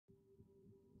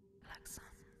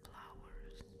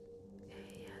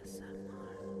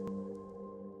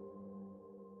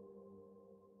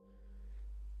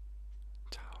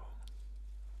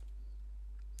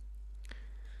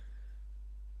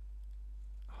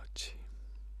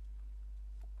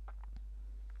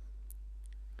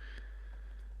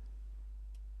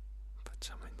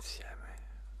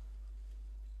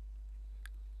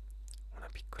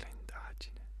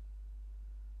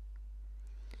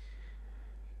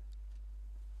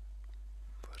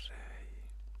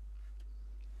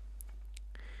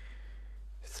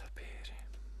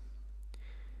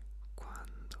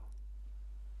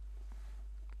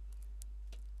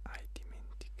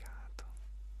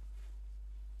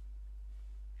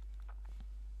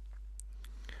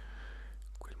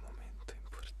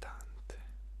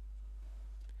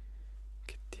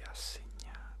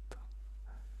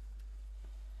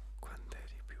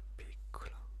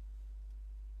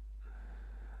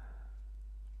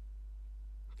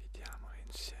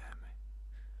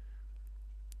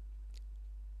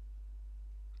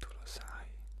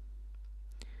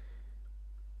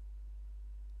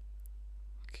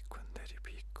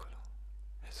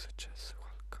è successo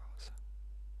qualcosa,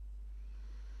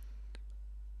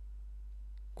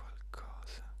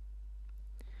 qualcosa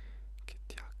che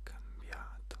ti ha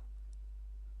cambiato,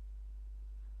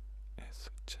 è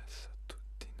successo a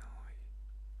tutti noi,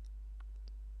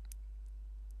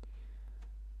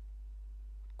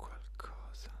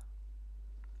 qualcosa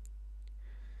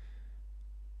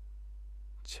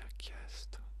ci ha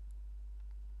chiesto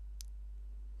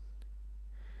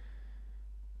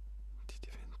di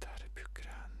diventare più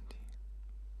grandi,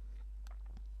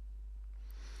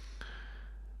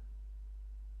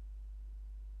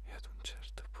 e ad un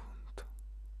certo punto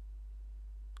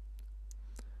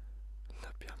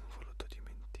l'abbiamo voluto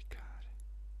dimenticare.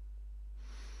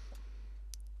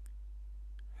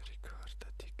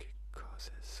 Ricordati che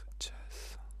cosa è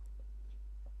successo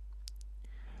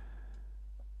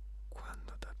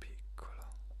quando da piccolo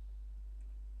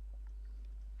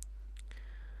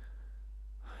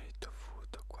hai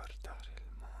dovuto guardare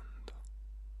il mondo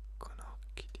con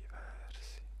occhi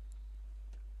diversi.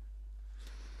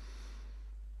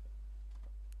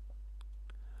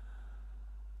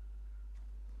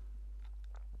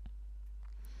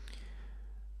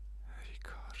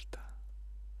 Ricorda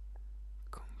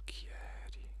con chi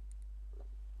eri,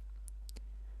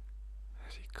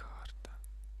 ricorda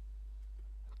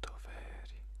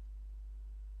dov'eri,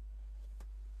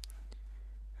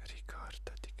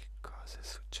 ricordati che cosa è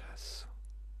successo.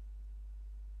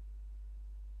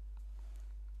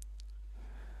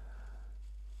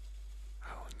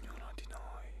 A ognuno di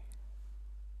noi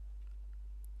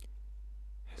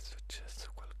è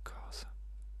successo qualcosa.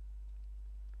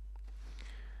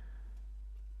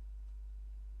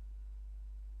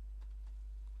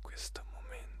 Questo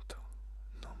momento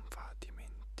non va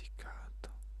dimenticato,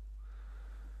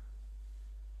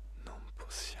 non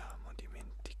possiamo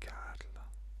dimenticarlo.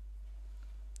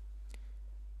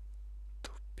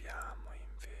 Dobbiamo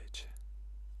invece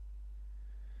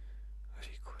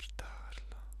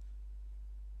ricordarlo.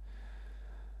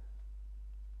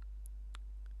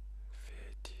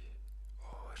 Vedi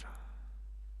ora,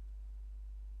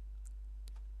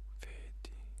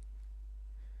 vedi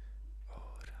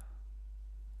ora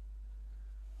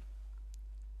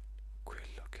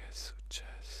quello che è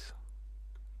successo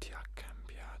ti ha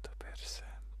cambiato per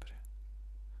sempre.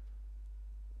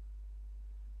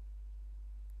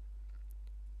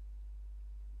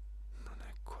 Non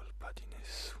è colpa di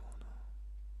nessuno,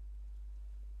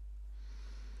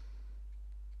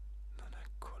 non è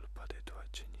colpa dei tuoi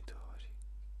genitori,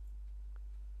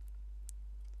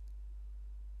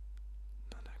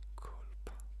 non è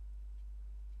colpa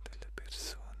delle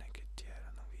persone che ti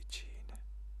erano vicine,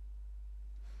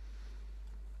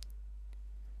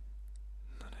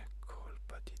 non è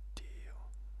colpa di Dio,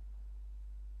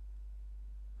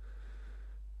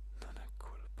 non è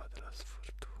colpa della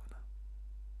sfortuna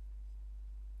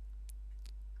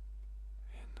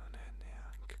e non è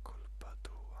neanche colpa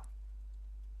tua.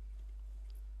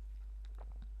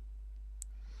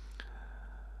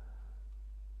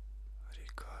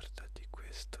 Ricordati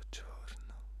questo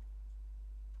giorno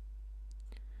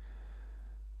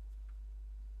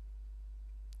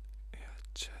e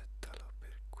accettalo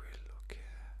per quello che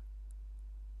è.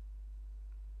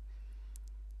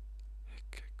 E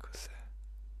che cos'è?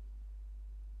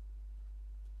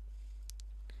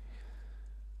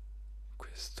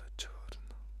 Questo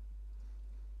giorno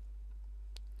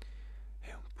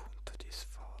è un punto di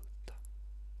svolta,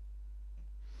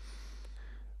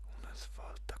 una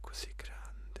svolta così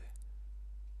grande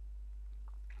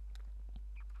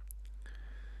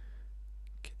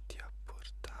che ti ha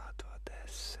portato ad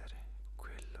essere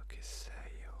quello che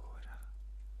sei ora.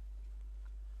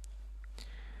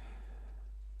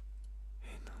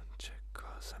 E non c'è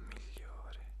cosa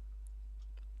migliore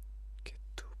che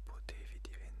tu potevi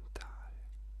diventare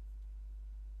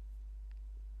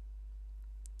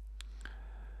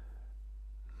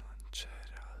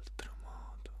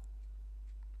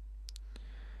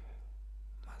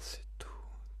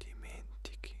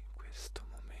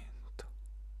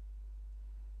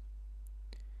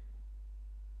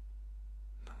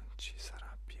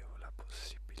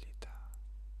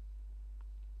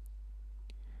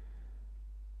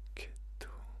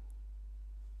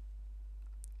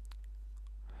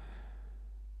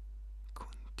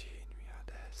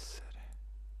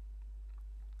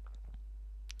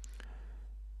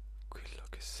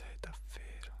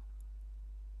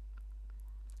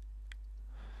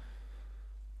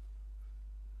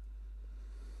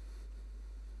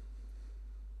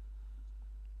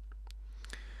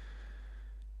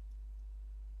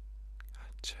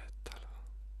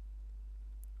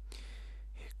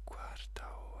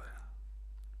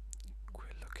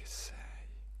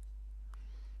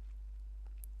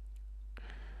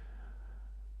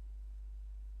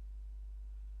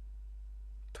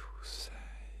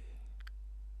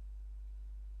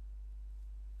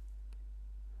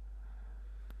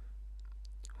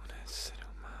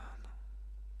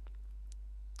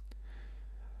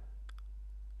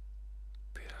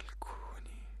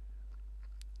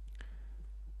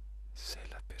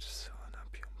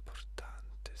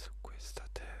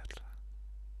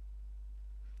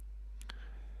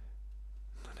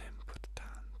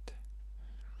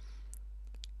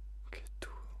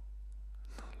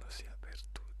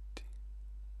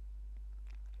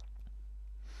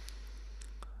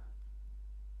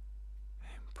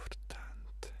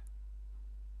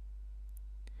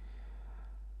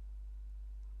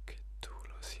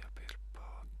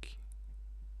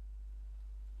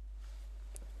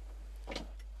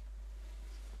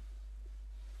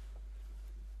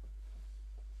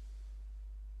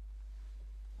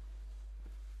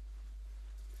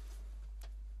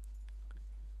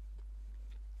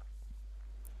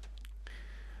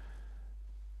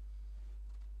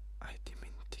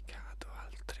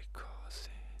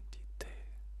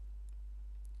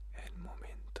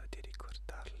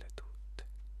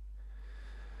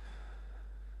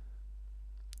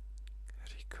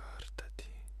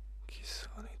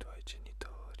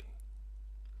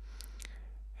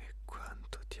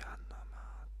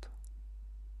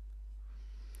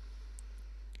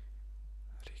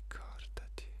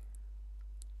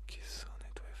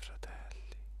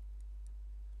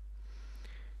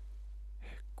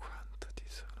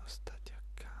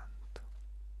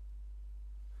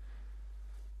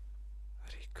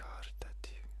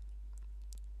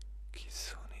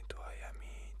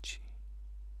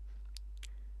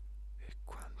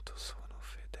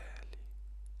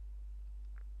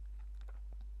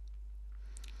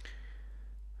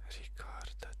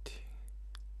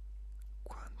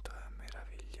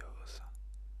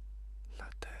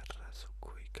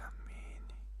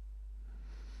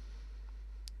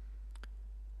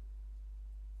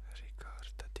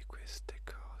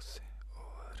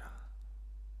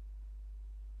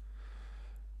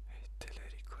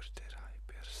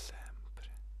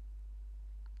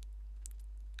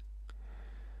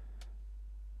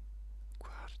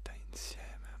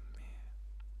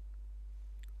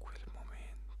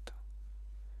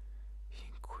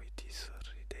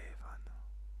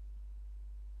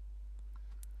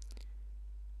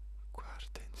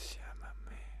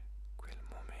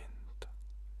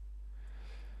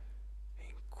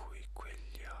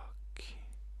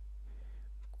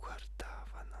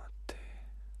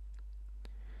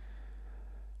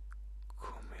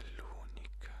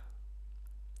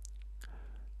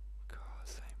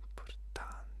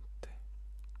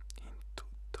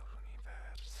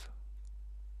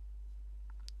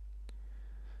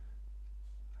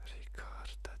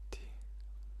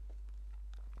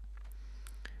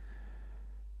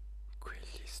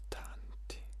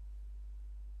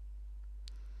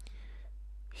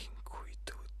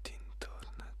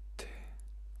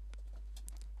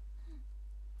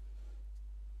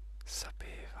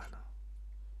sapevano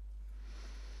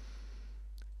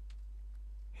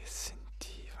e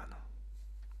sentivano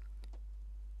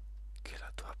che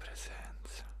la tua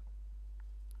presenza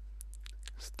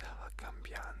stava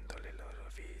cambiando le loro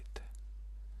vite.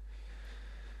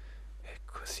 E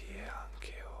così è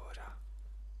anche ora.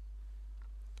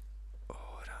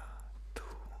 Ora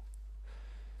tu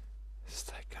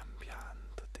stai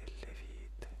cambiando delle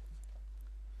vite,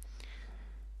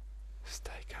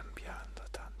 stai cambiando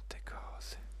tante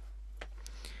cose.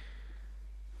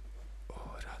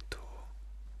 Ora tu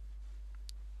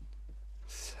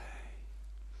sei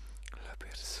la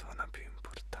persona più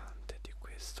importante di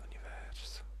questo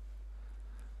universo.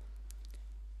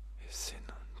 E se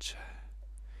non c'è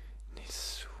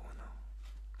nessuno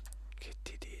che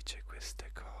ti dice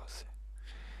queste cose,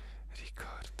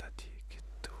 ricordati che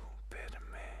tu per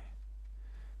me,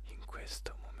 in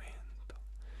questo momento,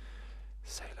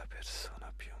 sei la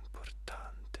persona più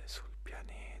importante sul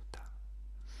pianeta.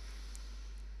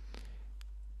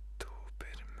 Tu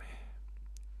per me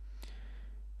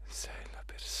sei la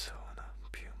persona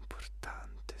più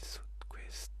importante su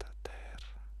questa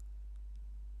terra.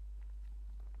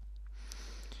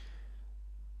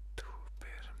 Tu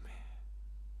per me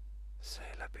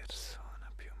sei la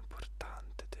persona più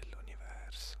importante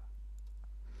dell'universo.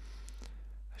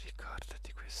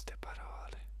 Ricordati queste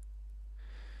parole.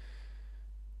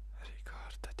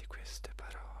 Ricordati queste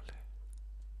parole.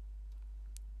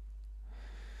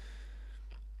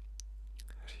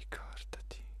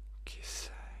 Ricordati chi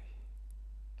sei.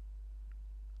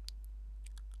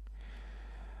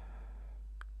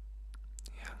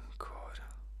 E ancora.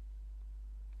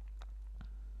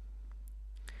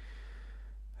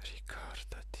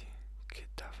 Ricordati che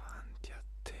davanti a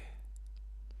te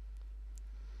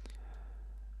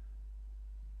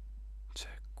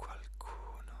c'è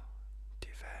qualcuno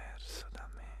diverso da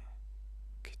me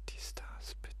che ti sta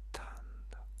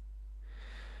aspettando.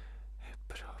 È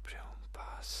proprio a un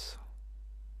passo.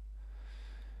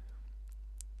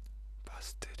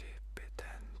 Basterebbe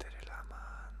tendere la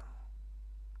mano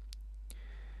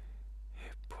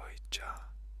e puoi già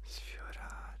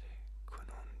sfiorare con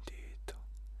un dito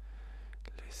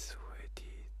le sue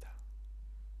dita.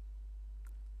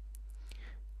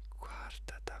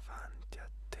 Guarda davanti a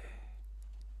te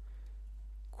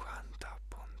quanta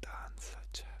abbondanza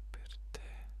c'è per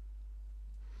te.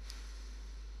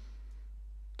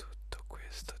 Tutto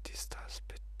questo ti sta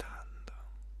aspettando.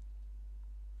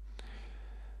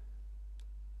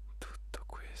 Tutto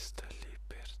questo è lì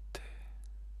per te.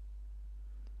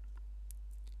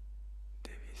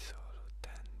 Devi solo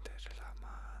tendere la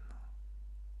mano.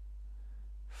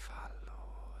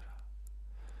 Fallo ora.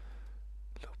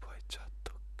 Lo puoi già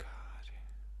toccare.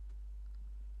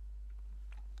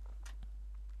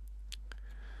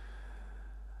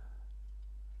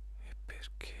 E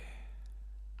perché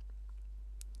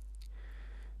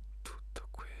tutto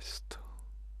questo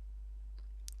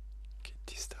che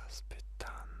ti sta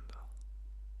aspettando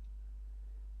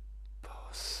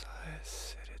possa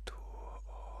essere tuo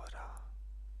ora,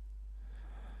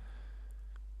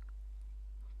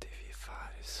 devi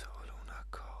fare solo una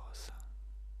cosa.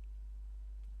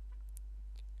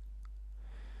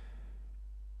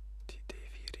 Ti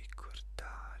devi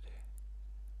ricordare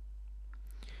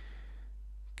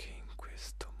che in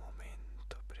questo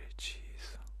momento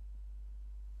preciso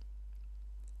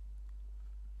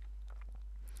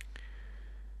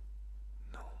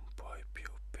non puoi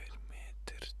più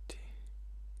permetterti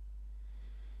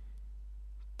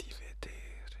di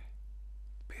vedere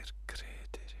per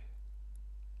credere.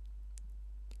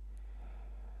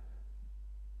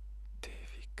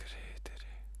 Devi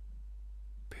credere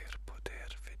per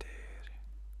poter vedere.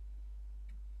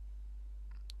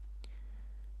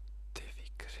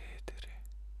 Devi credere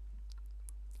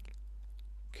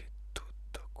che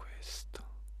tutto questo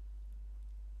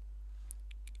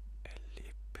è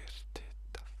lì per te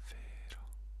davvero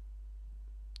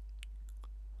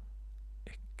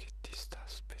e che ti sta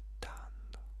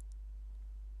aspettando.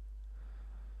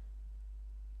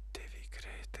 Devi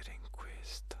credere in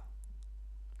questo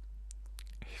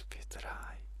e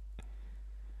vedrai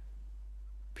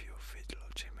più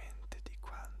velocemente di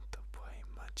quanto puoi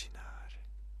immaginare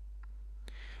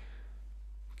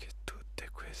che tutte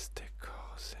queste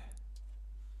cose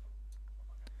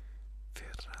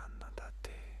verranno da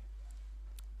te.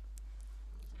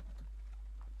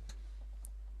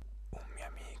 Un mio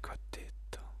amico ha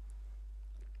detto: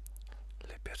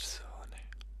 le persone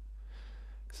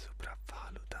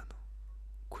sopravvalutano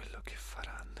quello che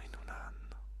faranno in un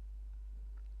anno.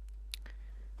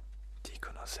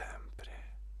 Dicono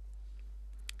sempre: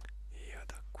 io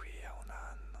da qui a un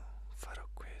anno farò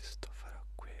questo, farò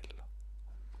quello.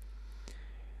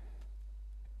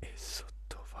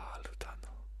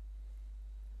 sottovalutano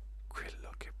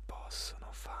quello che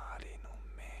possono fare in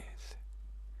un mese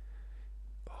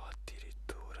o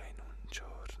addirittura in un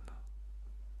giorno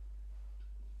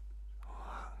o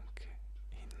anche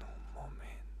in un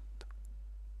momento.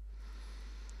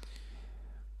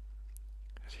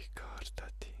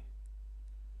 Ricordati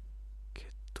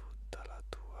che tutta la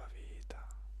tua vita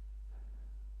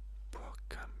può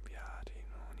cambiare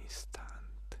in un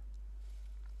istante.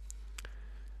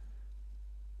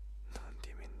 Non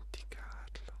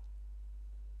dimenticarlo.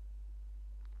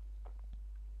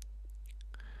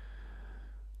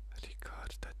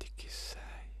 Ricordati chi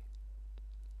sei.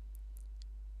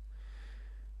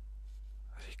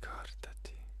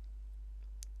 Ricordati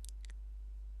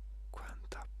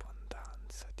quanta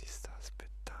abbondanza ti sta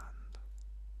aspettando.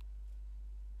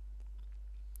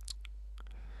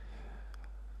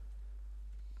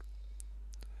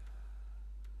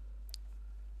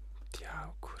 Ti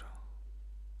auguro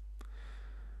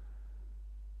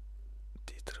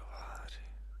di trovare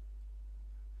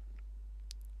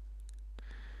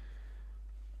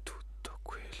tutto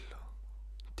quello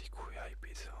di cui hai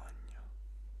bisogno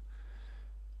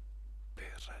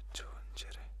per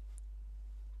raggiungere